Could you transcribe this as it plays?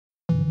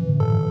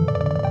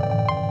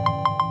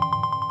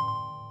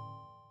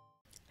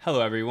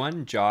Hello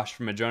everyone, Josh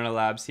from Madrona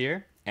Labs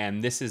here,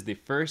 and this is the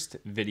first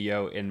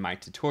video in my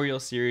tutorial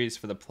series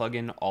for the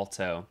plugin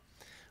Aalto.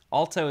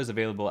 Aalto is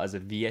available as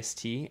a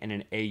VST and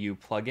an AU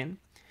plugin.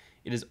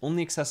 It is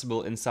only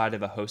accessible inside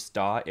of a host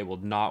DAW. It will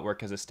not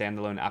work as a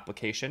standalone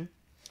application.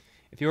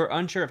 If you are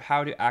unsure of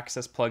how to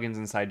access plugins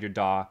inside your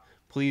DAW,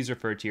 please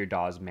refer to your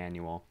DAW's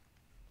manual.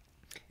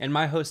 In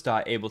my host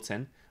DAW,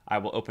 Ableton, I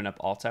will open up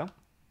Aalto,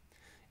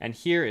 and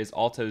here is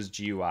Aalto's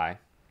GUI.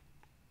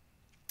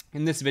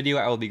 In this video,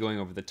 I will be going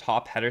over the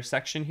top header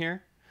section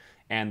here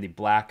and the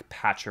black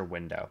patcher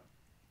window.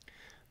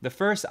 The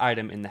first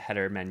item in the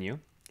header menu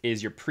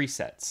is your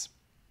presets.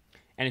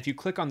 And if you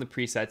click on the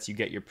presets, you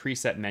get your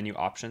preset menu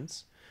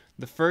options.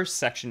 The first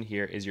section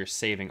here is your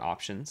saving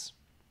options.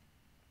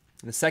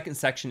 The second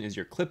section is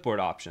your clipboard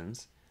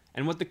options.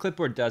 And what the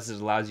clipboard does is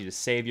it allows you to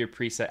save your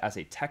preset as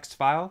a text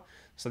file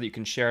so that you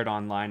can share it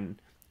online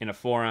in a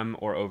forum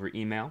or over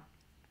email.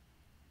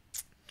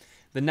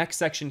 The next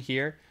section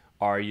here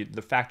are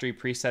the factory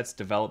presets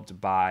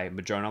developed by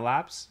Madrona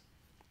Labs.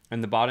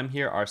 And the bottom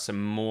here are some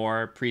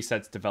more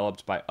presets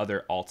developed by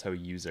other Aalto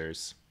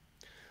users.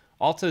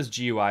 Aalto's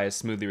GUI is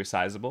smoothly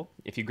resizable.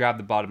 If you grab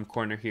the bottom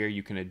corner here,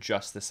 you can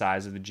adjust the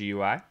size of the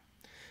GUI.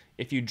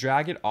 If you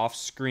drag it off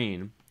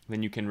screen,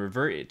 then you can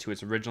revert it to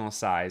its original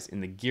size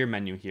in the gear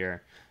menu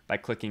here by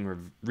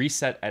clicking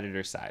Reset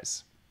Editor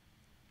Size.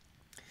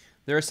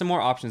 There are some more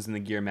options in the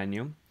gear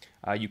menu.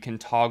 You can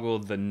toggle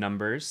the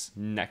numbers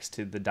next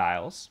to the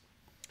dials,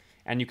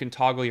 and you can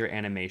toggle your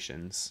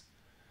animations.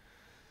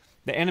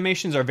 The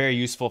animations are very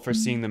useful for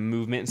seeing the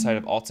movement inside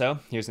of Aalto.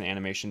 Here's an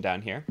animation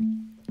down here.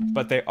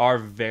 But they are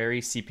very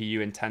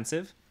CPU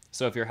intensive,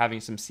 so if you're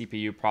having some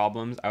CPU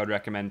problems, I would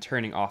recommend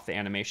turning off the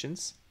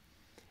animations.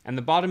 And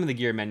the bottom of the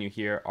gear menu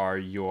here are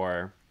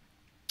your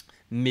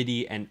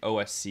MIDI and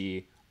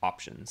OSC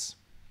options.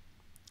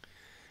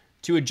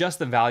 To adjust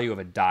the value of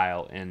a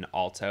dial in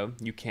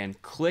Aalto, you can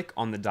click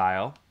on the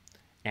dial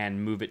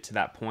and move it to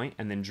that point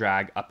and then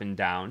drag up and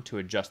down to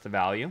adjust the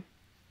value.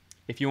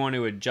 If you want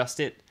to adjust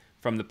it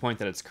from the point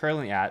that it's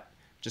currently at,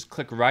 just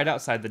click right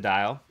outside the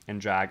dial and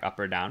drag up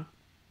or down.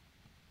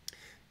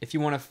 If you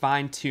want to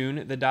fine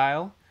tune the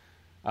dial,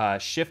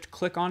 shift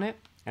click on it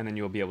and then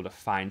you'll be able to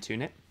fine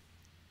tune it.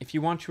 If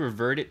you want to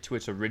revert it to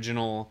its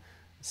original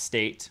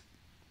state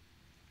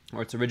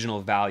or its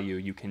original value,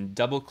 you can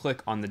double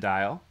click on the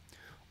dial,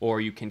 or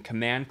you can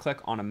command click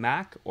on a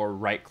Mac or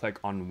right click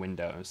on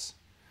Windows.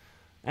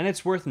 And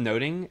it's worth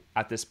noting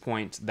at this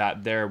point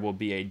that there will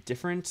be a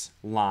different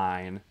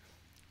line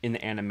in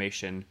the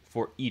animation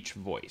for each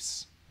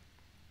voice.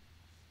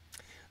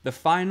 The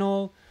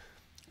final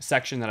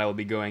section that I will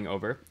be going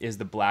over is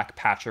the black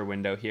patcher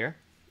window here.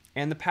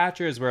 And the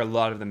patcher is where a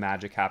lot of the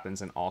magic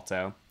happens in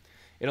Aalto.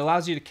 It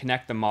allows you to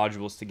connect the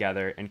modules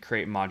together and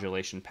create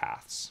modulation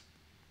paths.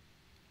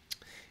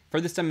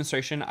 For this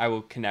demonstration, I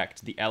will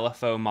connect the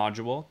LFO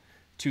module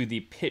to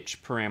the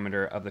pitch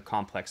parameter of the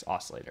complex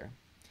oscillator.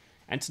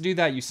 And to do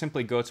that, you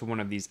simply go to one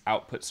of these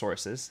output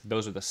sources.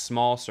 Those are the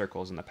small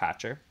circles in the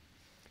patcher.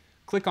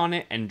 Click on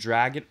it and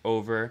drag it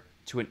over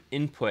to an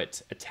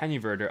input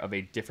attenuverter of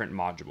a different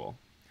module.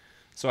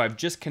 So I've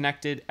just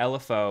connected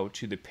LFO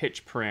to the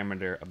pitch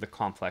parameter of the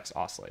complex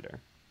oscillator.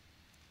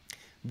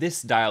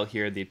 This dial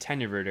here, the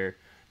attenuverter,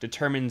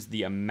 determines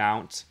the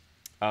amount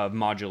of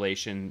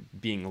modulation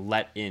being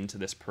let into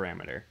this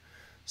parameter.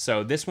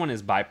 So this one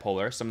is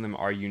bipolar. Some of them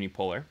are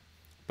unipolar.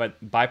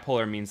 But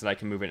bipolar means that I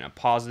can move it in a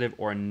positive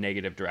or a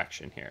negative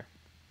direction here.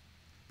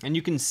 And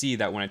you can see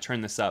that when I turn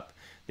this up,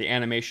 the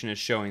animation is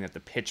showing that the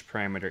pitch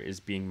parameter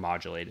is being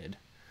modulated.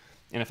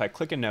 And if I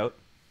click a note,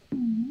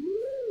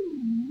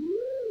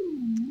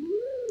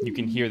 you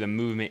can hear the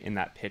movement in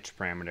that pitch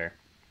parameter.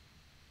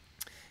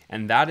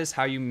 And that is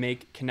how you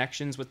make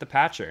connections with the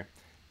patcher.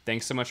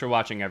 Thanks so much for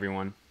watching,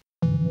 everyone.